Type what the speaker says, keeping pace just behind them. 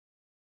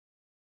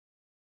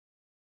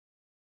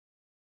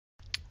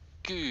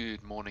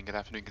Good morning, good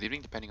afternoon, good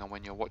evening, depending on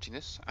when you're watching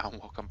this, and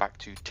welcome back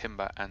to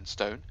Timber and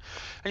Stone.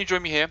 And you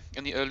join me here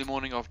in the early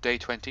morning of day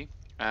 20,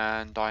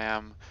 and I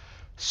am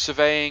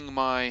surveying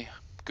my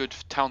good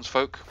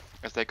townsfolk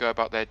as they go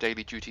about their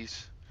daily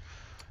duties,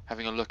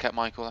 having a look at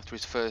Michael after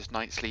his first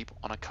night's sleep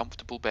on a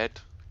comfortable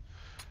bed,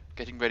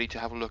 getting ready to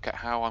have a look at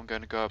how I'm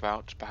going to go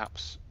about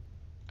perhaps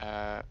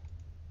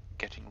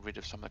getting rid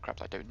of some of the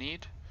crap I don't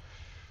need.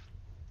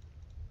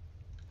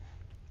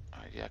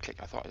 Yeah,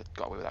 I thought I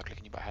got away without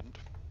clicking you, but I hadn't.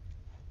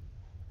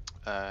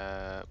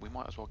 We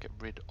might as well get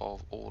rid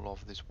of all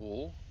of this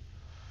wall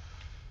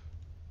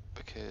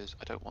because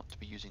I don't want to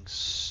be using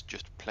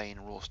just plain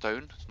raw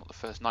stone. It's not the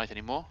first night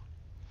anymore.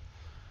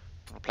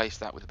 I'll replace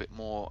that with a bit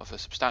more of a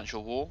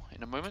substantial wall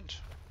in a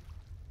moment.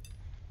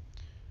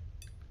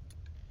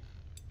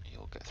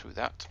 You'll get through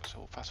that, so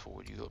we'll fast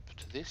forward you up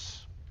to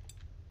this.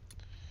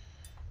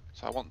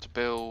 So I want to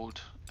build,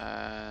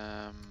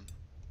 I'm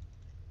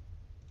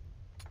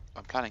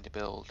planning to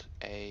build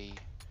a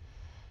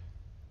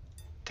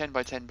 10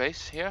 by 10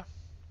 base here,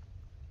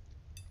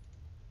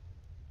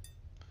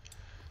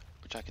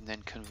 which I can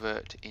then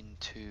convert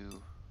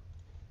into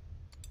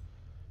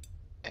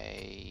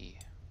a,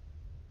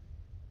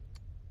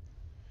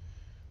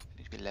 it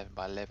needs to be 11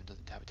 by 11,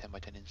 doesn't have a 10 by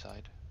 10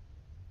 inside.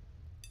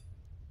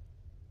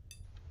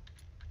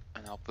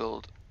 And I'll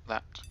build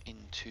that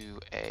into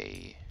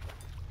a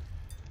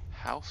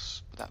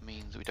house, but that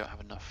means we don't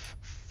have enough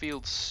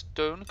field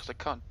stone because I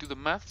can't do the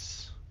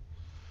maths.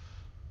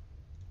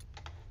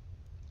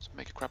 So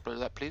make a crap load of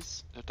that,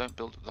 please. So don't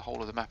build the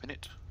whole of the map in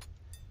it.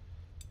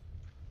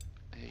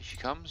 Here she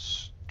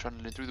comes,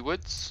 trundling through the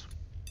woods.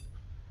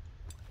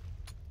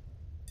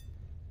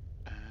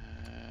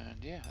 And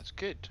yeah, that's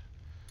good.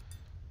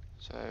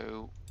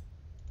 So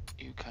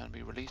you can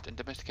be released and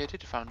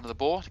domesticated. Found another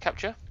boar to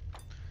capture.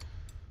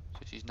 So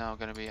she's now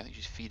going to be, I think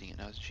she's feeding it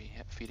now, isn't she?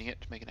 Yep, feeding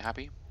it, making it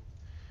happy.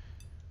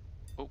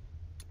 Oh,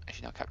 is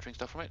she now capturing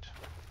stuff from it?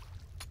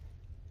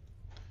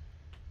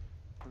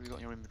 What have you got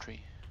in your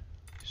inventory?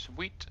 Some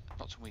wheat,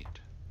 not some wheat.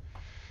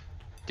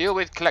 Deal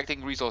with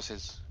collecting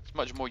resources. It's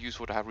much more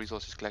useful to have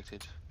resources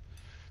collected.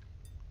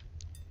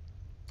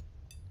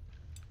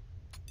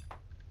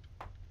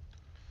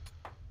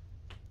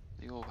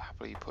 You're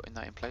happily putting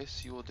that in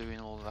place. You're doing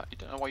all of that. You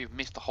don't know why you've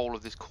missed the whole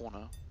of this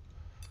corner.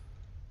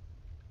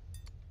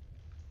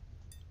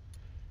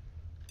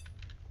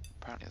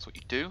 Apparently that's what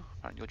you do.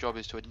 Apparently your job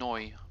is to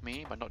annoy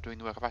me by not doing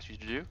the work I've asked you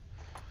to do.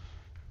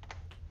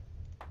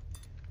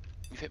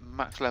 You've hit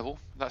max level.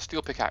 That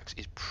steel pickaxe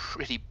is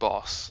pretty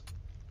boss.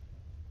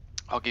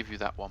 I'll give you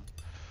that one.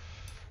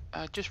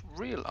 I just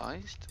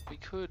realised we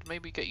could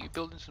maybe get you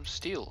building some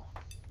steel.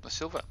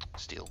 Silver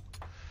steel.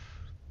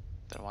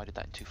 Don't know why I did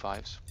that in 2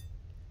 5s.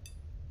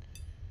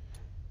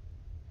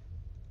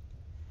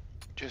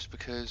 Just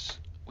because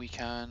we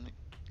can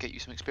get you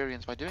some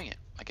experience by doing it,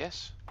 I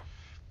guess.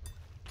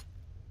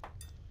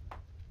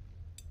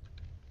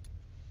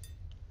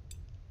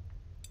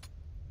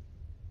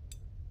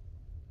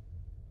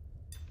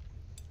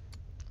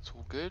 It's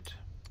all good.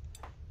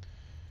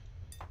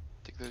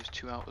 Take those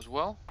 2 out as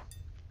well.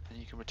 And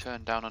you can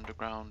return down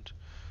underground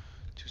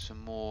to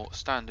some more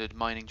standard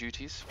mining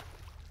duties.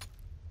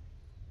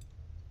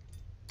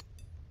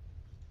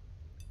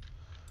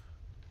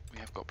 We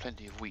have got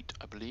plenty of wheat,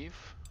 I believe.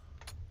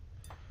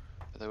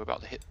 Although we're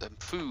about to hit the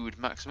food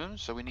maximum,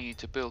 so we need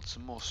to build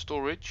some more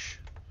storage.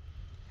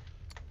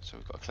 So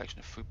we've got a collection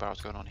of food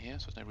barrels going on here,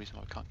 so there's no reason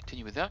why we can't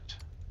continue with that.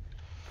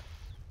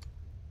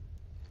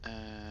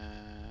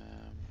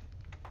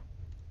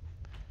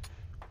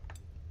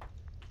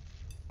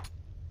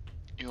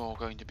 You're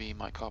going to be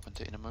my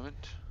carpenter in a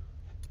moment.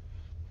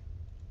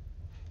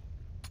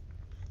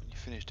 When you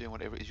finish doing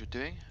whatever it is you're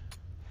doing,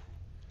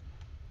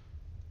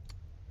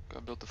 go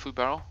and build the food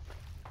barrel.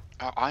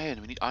 Iron,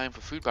 we need iron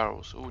for food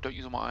barrels. Oh, don't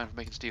use all my iron for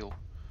making steel.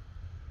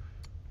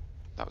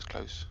 That was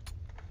close.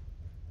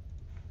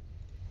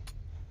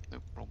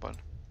 Nope, wrong button.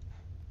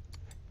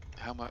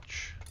 How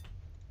much?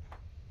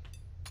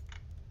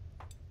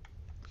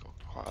 We've got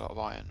quite a lot of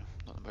iron,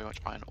 not very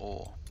much iron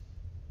ore.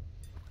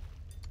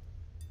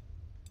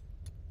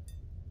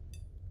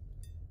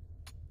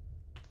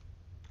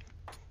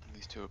 And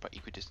these two are about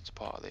equidistant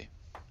apart, are they?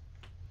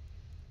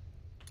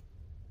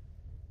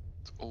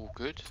 It's all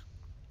good.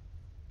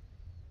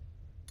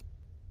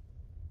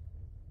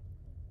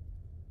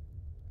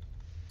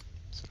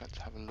 So let's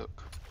have a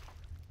look.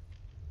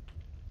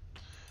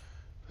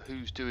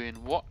 Who's doing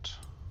what?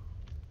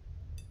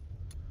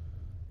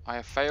 I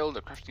have failed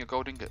at crafting a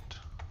gold ingot.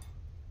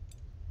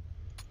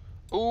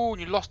 Oh,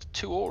 and you lost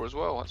 2 ore as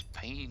well. That's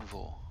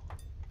painful.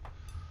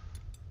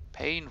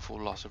 Painful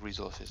loss of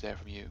resources there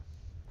from you.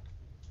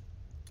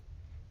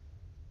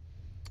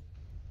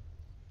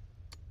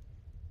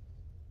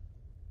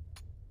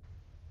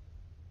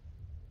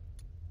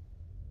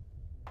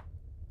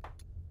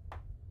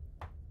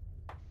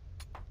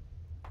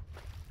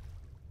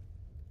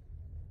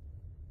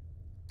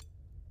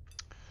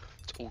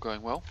 It's all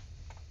going well.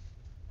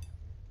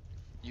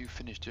 You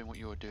finished doing what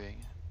you're doing.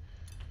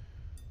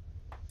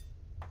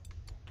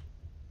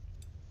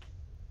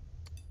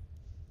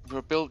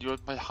 You're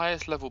my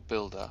highest level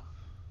builder.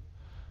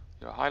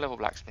 You're a high level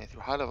blacksmith.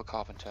 You're a high level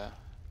carpenter.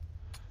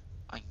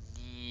 I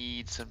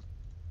need some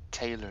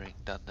tailoring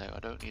done though. I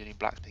don't need any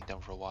blacksmithing done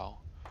for a while.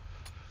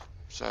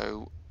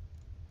 So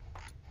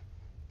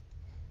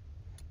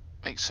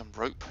make some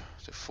rope.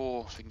 So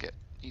 4, so we can get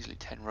easily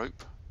 10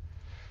 rope.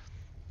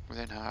 We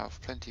then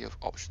have plenty of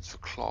options for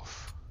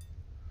cloth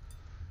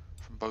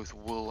from both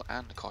wool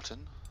and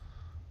cotton.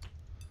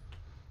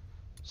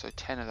 So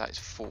 10 of that is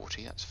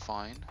 40, that's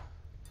fine.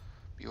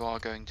 You are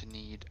going to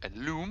need a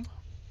loom.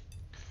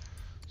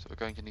 So we're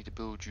going to need to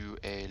build you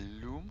a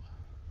loom,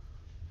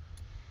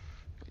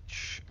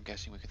 which I'm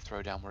guessing we can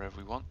throw down wherever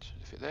we want. Does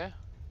it fit there?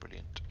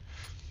 Brilliant.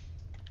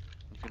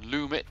 You can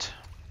loom it.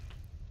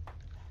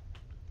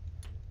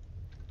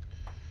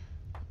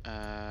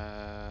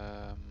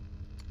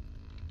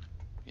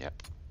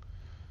 Yep.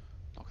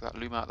 Knock that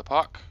loom out of the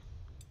park.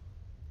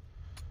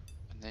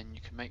 And then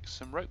you can make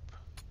some rope.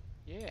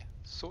 Yeah,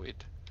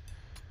 sorted.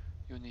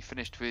 You're only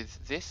finished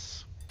with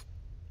this.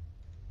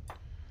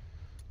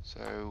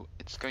 So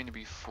it's going to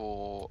be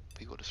for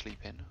people to sleep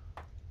in.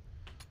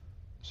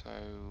 So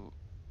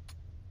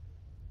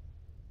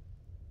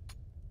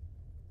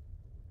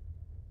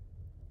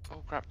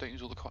oh crap, don't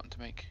use all the cotton to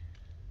make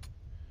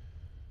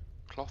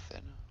cloth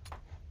then.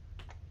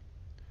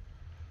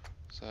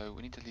 So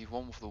we need to leave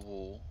one for the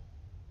wall.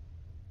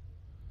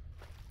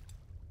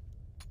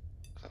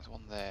 So that's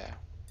one there.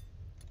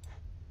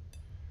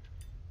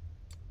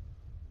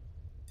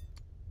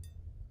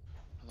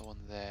 Another one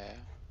there.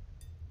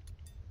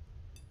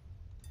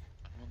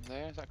 And one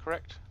there, is that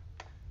correct?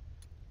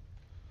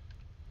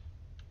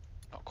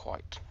 Not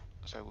quite.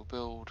 So we'll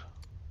build,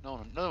 no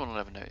one will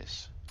ever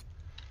notice.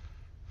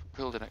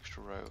 Build an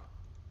extra row.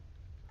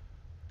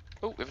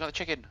 Oh, we have another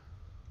chicken.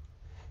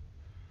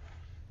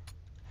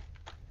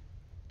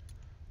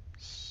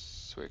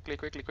 Quickly,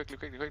 quickly, quickly,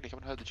 quickly, quickly, come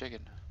and herd the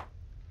chicken.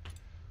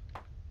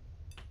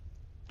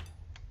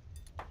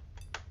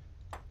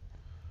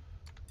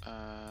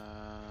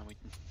 We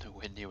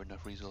nowhere near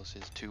enough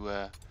resources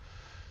to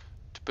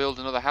build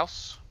another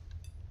house.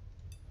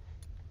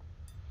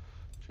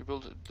 Should we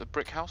build the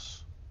brick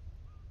house?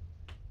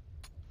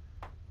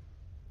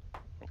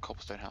 Or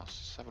cobblestone house?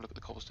 Let's have a look at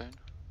the cobblestone.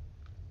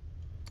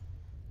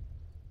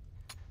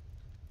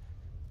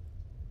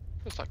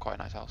 Looks like quite a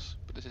nice house,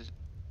 but this is...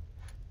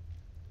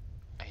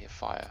 I hear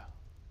fire.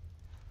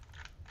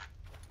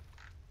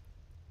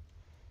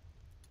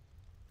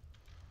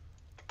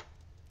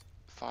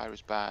 Fire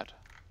is bad.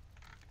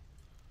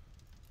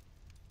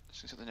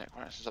 Let's see what the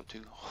necromancer is up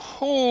to.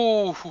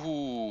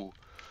 Oh,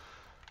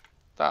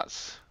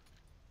 that's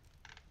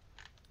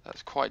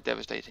quite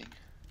devastating.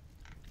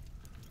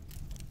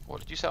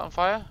 What did you set on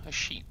fire? A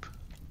sheep.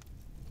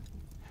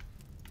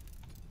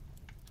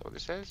 Is that what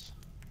this says?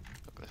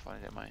 Not gonna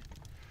find it, am I?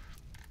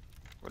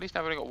 Well, at least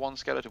now I've only got one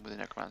skeleton with the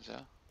necromancer.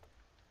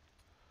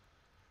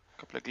 A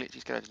couple of glitchy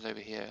skeletons over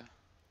here.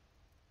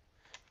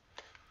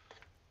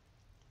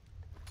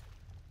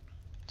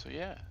 So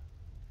yeah,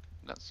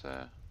 that's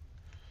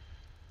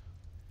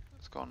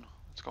it's gone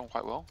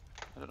quite well.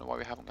 I don't know why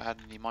we haven't had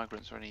any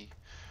migrants or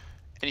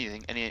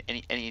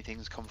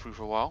anything's come through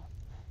for a while.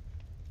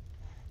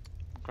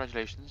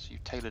 Congratulations,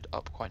 you've tailored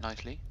up quite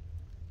nicely.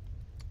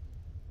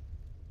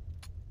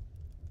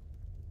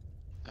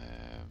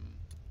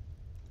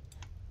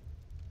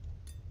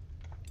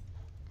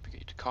 We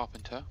get you to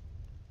carpenter.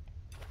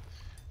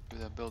 We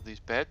then build these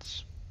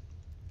beds.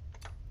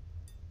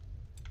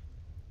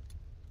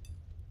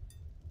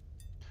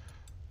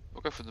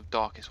 We'll go for the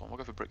darkest one. We'll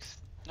go for brick.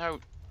 No.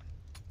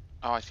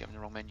 Oh, I see. I'm in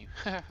the wrong menu.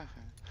 We'll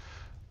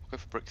go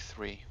for brick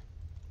 3.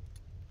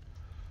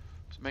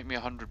 So make me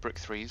 100 brick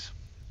 3s,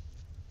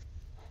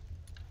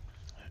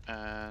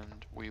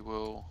 and we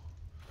will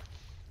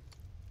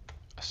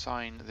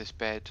assign this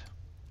bed.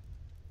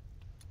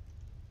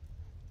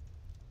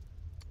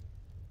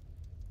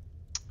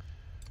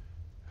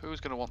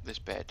 Who's going to want this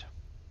bed?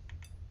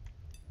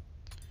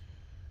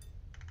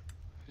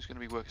 Who's going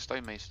to be working?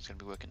 Stonemason's going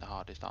to be working the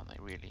hardest, aren't they?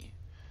 Really.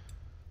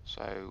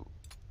 So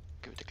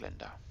give it to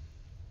Glenda.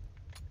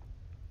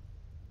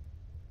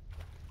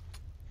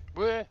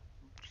 Where?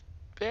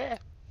 There.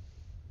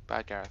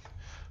 Bad Gareth.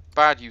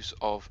 Bad use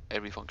of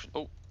every function.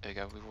 Oh, there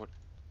we go.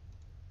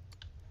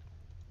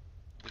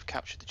 We've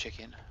captured the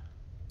chicken.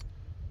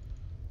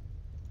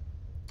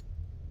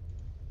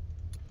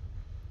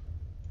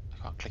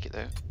 I can't click it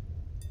though.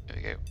 There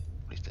we go.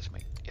 At least let's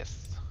make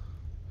yes.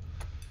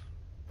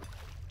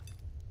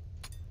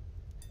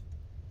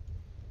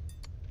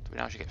 We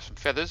now should get some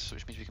feathers,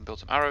 which means we can build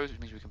some arrows, which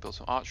means we can build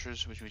some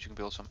archers, which means we can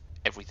build some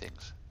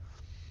everythings.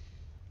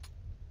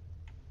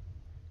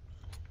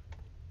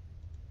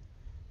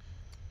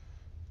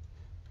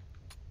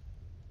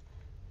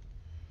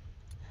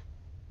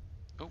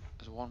 Oh,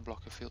 there's one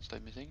block of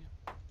fieldstone missing.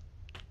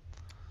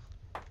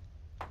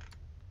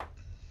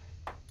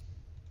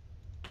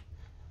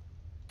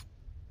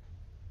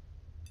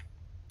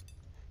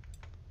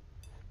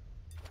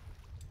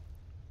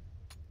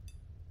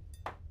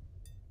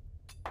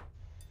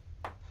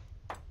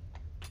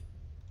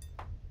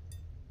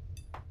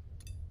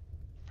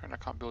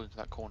 build into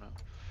that corner.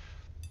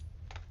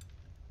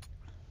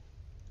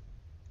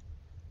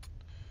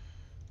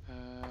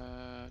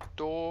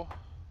 Door.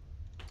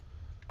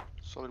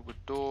 Solid wood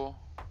door.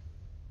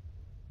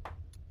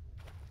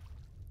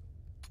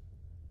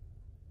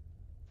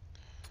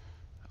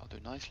 I'll do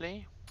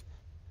nicely.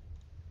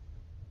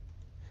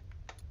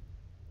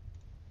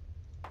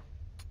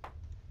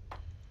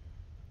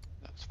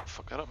 Let's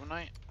fuck that up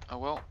tonight. Oh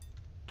well.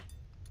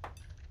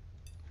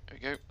 There we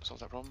go. Solve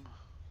that problem.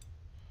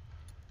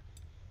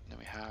 Then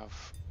we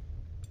have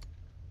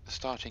the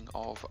starting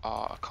of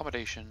our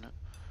accommodation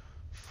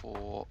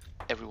for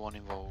everyone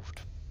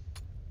involved.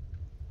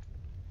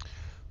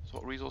 So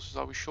what resources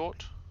are we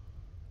short?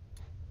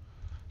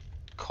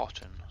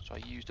 Cotton. So I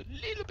used a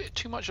little bit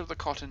too much of the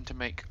cotton to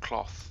make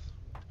cloth.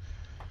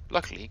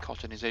 Luckily,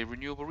 cotton is a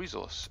renewable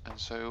resource, and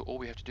so all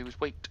we have to do is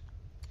wait.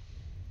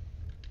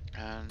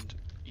 And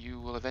you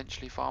will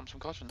eventually farm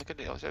some cotton. Look at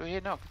it, it's over here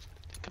now.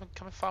 Come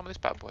and farm this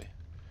bad boy.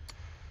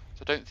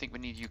 So I don't think we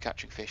need you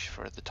catching fish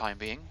for the time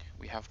being.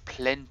 We have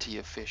plenty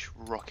of fish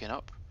rocking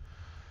up.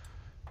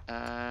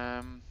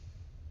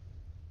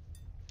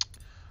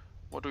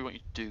 What do we want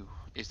you to do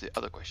is the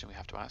other question we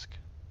have to ask.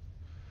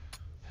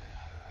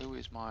 Who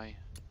is my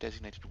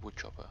designated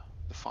woodchopper?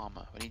 The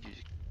farmer. I need you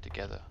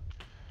together.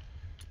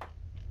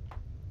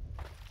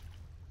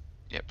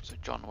 Yep, so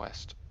John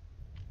West.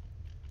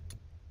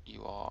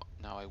 You are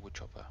now a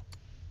woodchopper.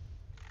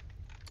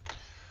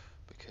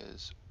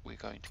 Because we're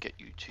going to get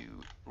you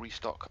to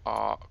restock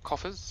our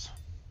coffers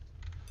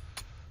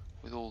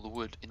with all the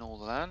wood in all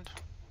the land.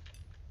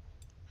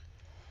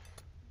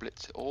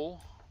 Blitz it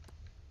all.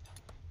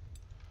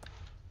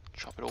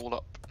 Chop it all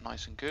up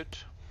nice and good.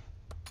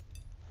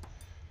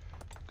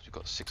 Because we've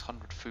got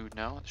 600 food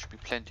now. There should be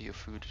plenty of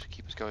food to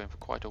keep us going for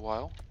quite a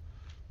while.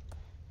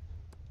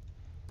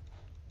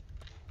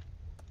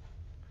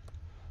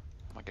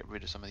 I might get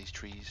rid of some of these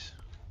trees,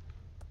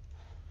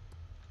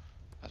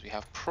 as we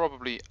have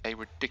probably a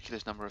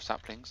ridiculous number of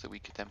saplings that we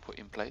could then put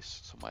in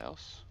place somewhere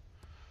else.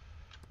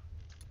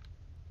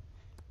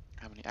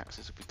 How many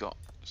axes have we got?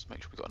 Just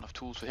make sure we've got enough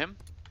tools for him.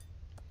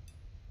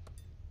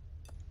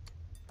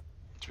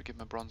 Should we give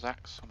him a bronze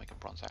axe? I'll make a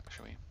bronze axe,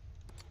 shall we?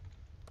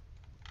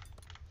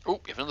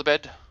 Oh, we have another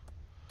bed.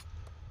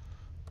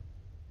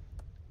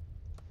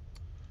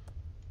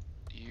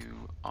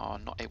 You are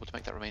not able to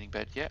make that remaining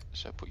bed yet,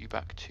 so put you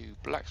back to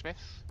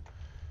blacksmith.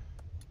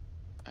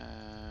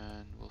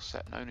 And we'll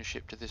set an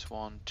ownership to this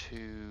one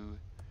to...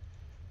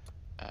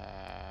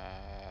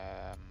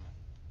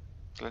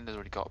 Glenda's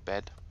already got a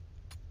bed.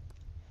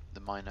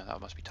 The miner,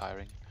 that must be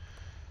tiring.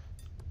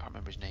 I can't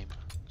remember his name,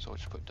 so I'll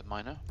just put him to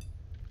miner.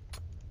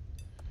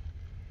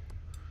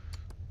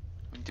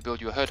 We need to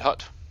build you a herd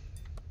hut.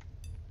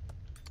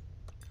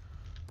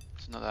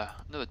 It's another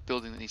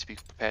building that needs to be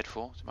prepared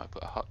for, so I might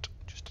put a hut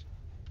just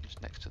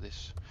next to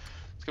this.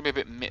 It's going to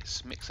be a bit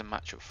mix and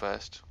match at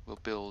first. We'll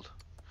build.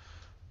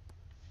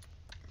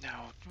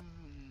 Now,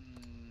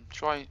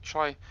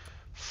 try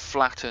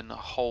flatten a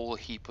whole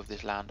heap of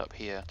this land up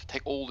here. To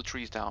take all the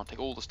trees down, take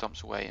all the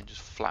stumps away, and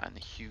just flatten the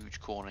huge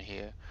corner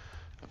here,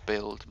 and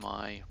build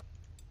my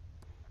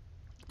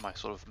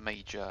sort of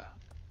major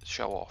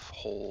show-off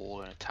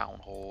hall and a town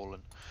hall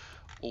and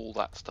all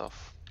that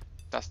stuff.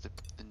 That's the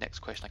next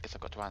question I guess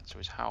I've got to answer,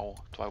 is how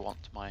do I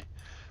want my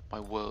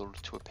world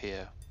to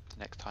appear the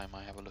next time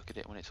I have a look at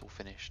it when it's all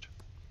finished.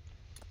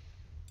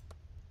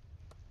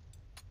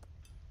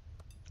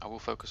 I will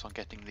focus on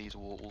getting these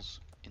walls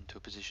into a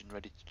position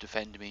ready to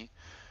defend me.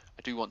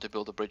 I do want to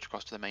build a bridge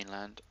across to the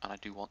mainland, and I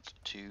do want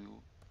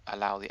to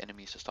allow the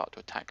enemies to start to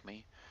attack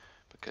me,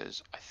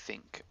 because I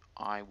think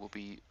I will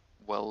be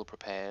well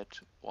prepared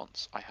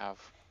once I have...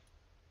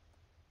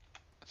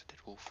 That's a dead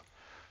wolf.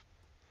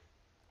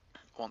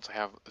 Once I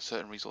have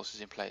certain resources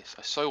in place.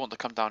 I so want to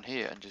come down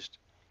here and just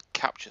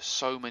capture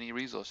so many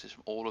resources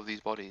from all of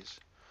these bodies.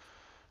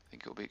 I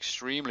think it will be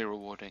extremely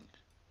rewarding.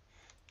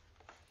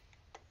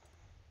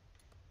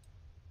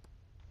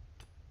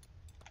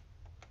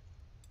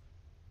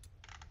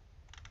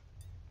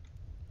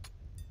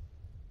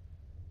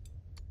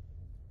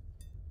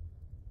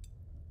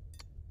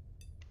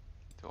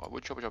 So I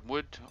would chop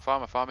wood,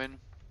 farming.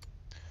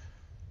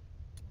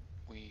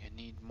 We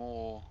need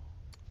more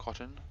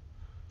cotton.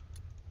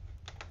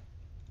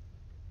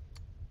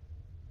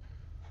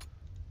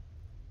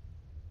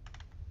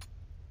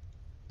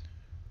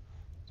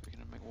 So we're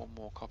going to make one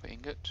more copper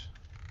ingot.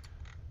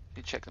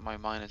 Need to check that my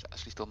mine is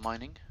actually still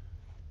mining.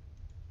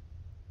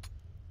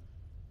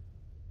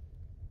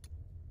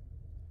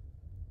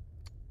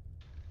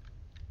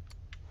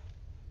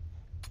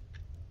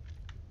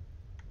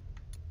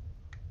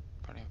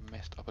 Apparently I've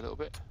messed up a little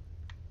bit.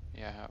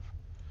 Yeah, I have.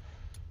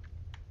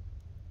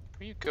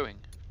 Where are you going?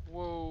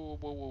 Whoa,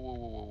 whoa, whoa, whoa,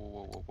 whoa, whoa,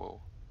 whoa, whoa,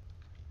 whoa.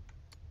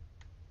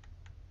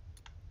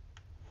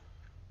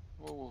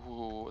 Whoa, whoa,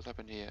 whoa, whoa, what's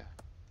happened here?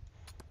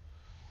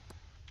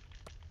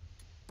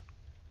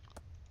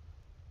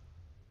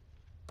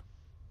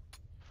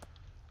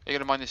 You're going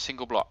to mine this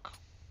single block.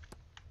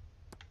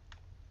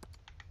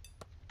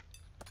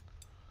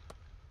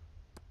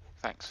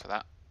 Thanks for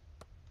that.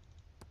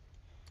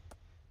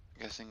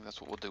 guessing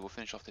that's what we'll do. We'll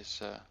finish off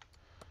this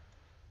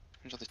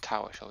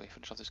tower, shall we?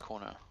 Finish off this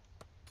corner.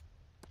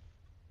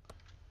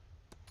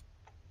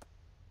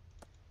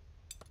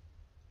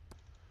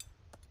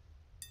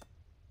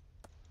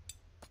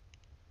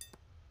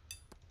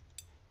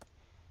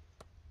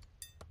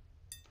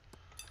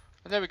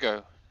 And there we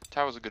go.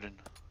 Tower's a good one.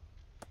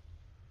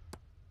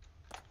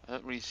 I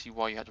don't really see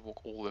why you had to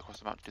walk all the way across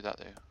the map to do that,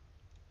 though.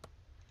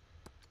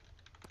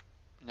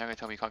 Now you're going to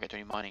tell me you can't get to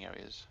any mining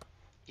areas.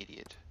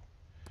 Idiot.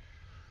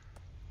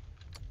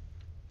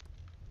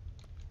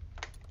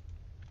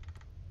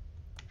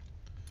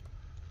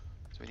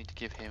 So we need to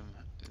give him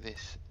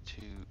this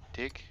to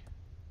dig.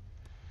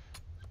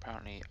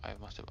 Apparently I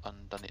must have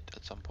undone it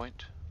at some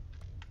point.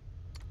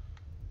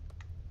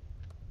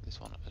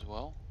 This one as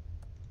well.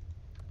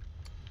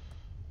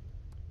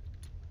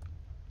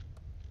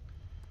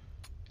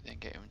 Then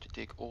get him to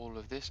dig all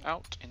of this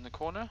out in the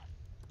corner.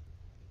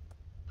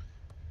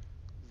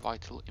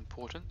 Vital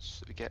importance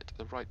that we get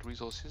the right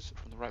resources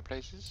from the right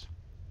places.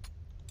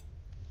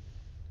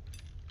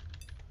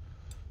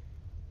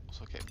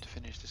 Also get him to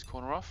finish this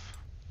corner off.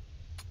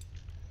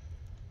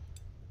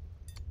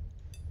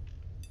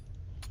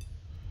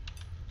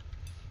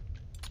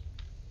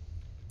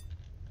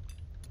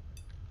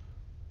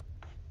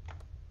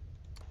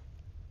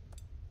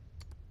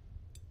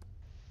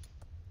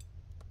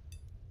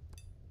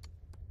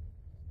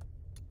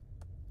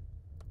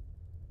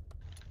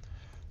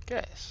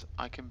 Guess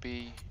I can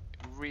be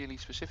really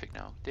specific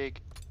now.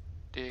 Dig,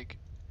 dig,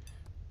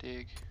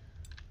 dig,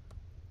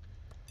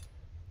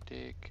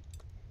 dig,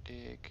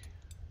 dig.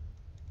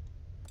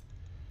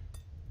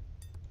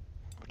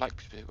 I would like to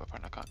be specific, but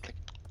apparently I can't click.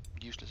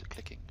 I'm useless at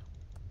clicking.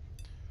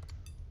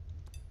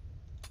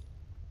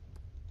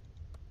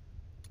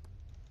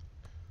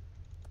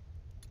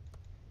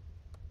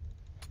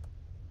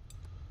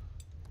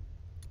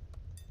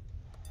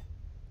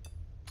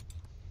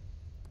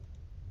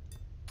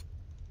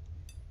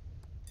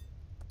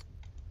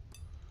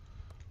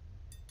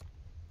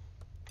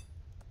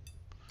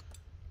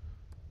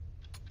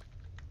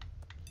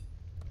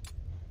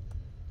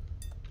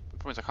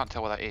 The problem is I can't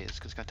tell what that is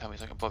because it's going to tell me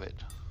something above it.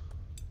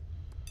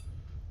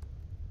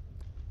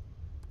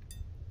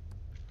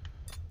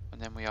 And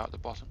then we are at the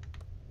bottom.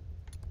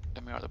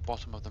 Then we are at the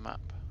bottom of the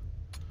map.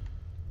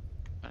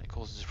 And it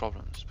causes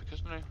problems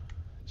because no,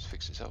 it's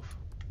fixed itself.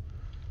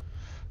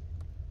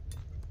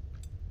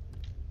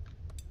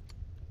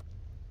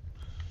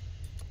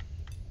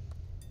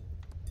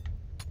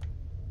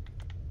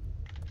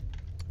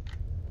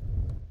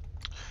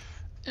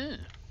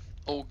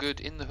 All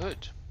good in the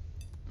hood,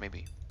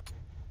 maybe.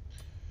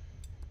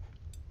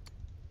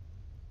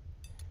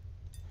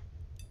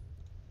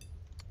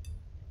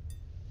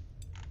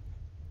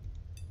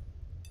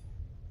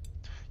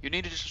 You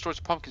need to destroy a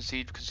pumpkin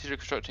seed, consider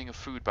constructing a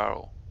food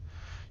barrel.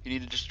 You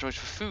need to destroy it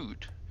for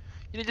food.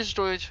 You need to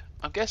destroy it,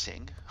 I'm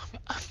guessing.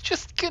 I'm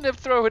just gonna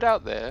throw it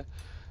out there.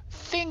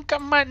 Think I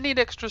might need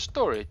extra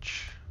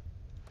storage.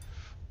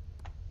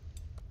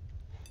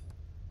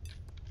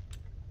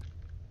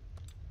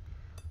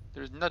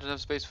 There is not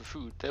enough space for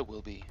food. There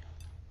will be.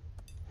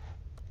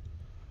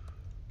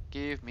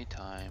 Give me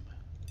time.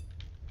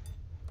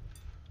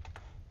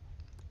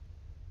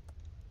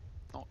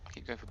 Oh, I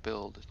keep going for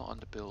build. It's not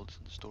under build, it's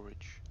under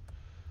storage.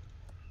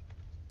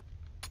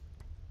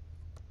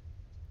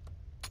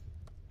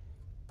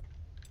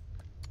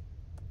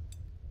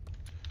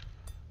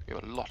 We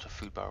have a lot of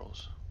food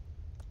barrels.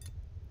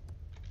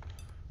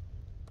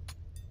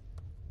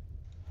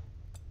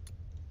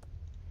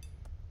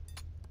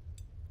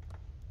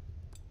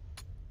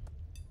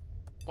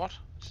 What?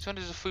 Since when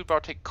does a food barrel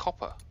take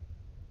copper?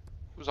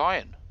 It was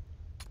iron.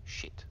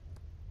 Shit.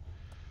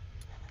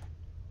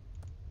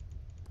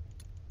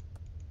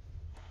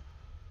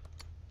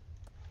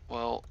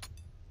 Well,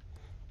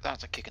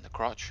 that's a kick in the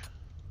crotch.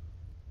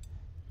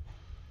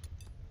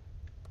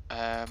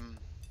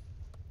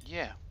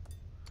 Yeah.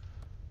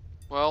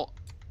 Well,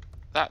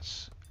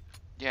 that's...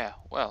 Yeah,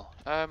 well,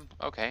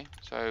 okay.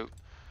 So,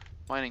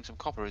 mining some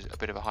copper is a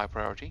bit of a high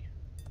priority.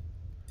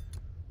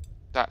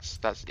 That's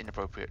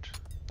inappropriate.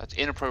 That's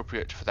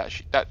inappropriate for that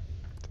that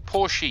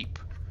poor sheep.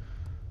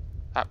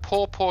 That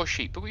poor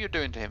sheep. Look what you're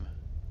doing to him.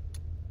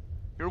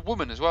 You're a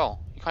woman as well.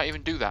 You can't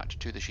even do that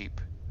to the sheep.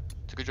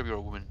 It's a good job you're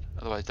a woman.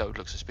 Otherwise that would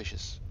look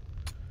suspicious.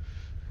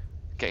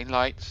 Getting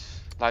lights.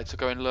 Lights are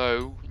going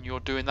low, and you're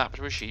doing that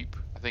to a sheep.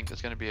 I think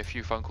there's going to be a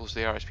few phone calls to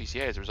the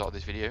RSPCA as a result of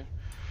this video.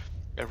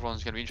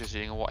 Everyone's going to be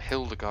interested in what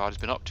Hildegard has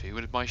been up to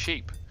with my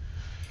sheep.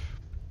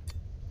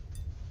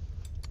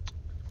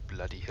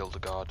 Bloody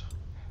Hildegard.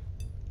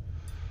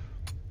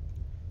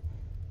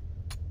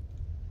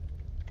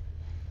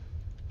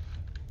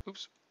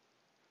 Oops.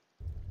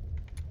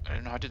 I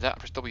don't know how I did that. I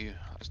pressed W.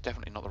 That's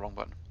definitely not the wrong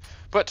button.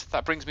 But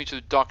that brings me to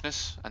the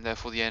darkness and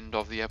therefore the end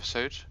of the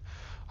episode.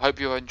 I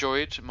hope you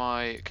enjoyed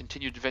my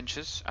continued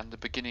adventures and the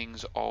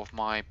beginnings of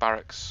my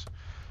barracks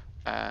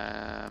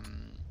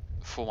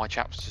for my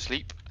chaps to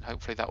sleep. And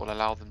hopefully that will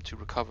allow them to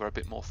recover a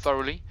bit more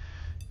thoroughly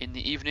in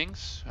the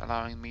evenings,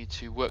 allowing me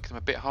to work them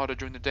a bit harder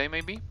during the day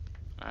maybe.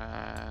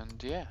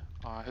 And yeah,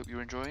 I hope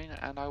you're enjoying,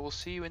 and I will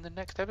see you in the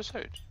next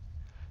episode.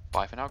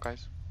 Bye for now,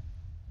 guys.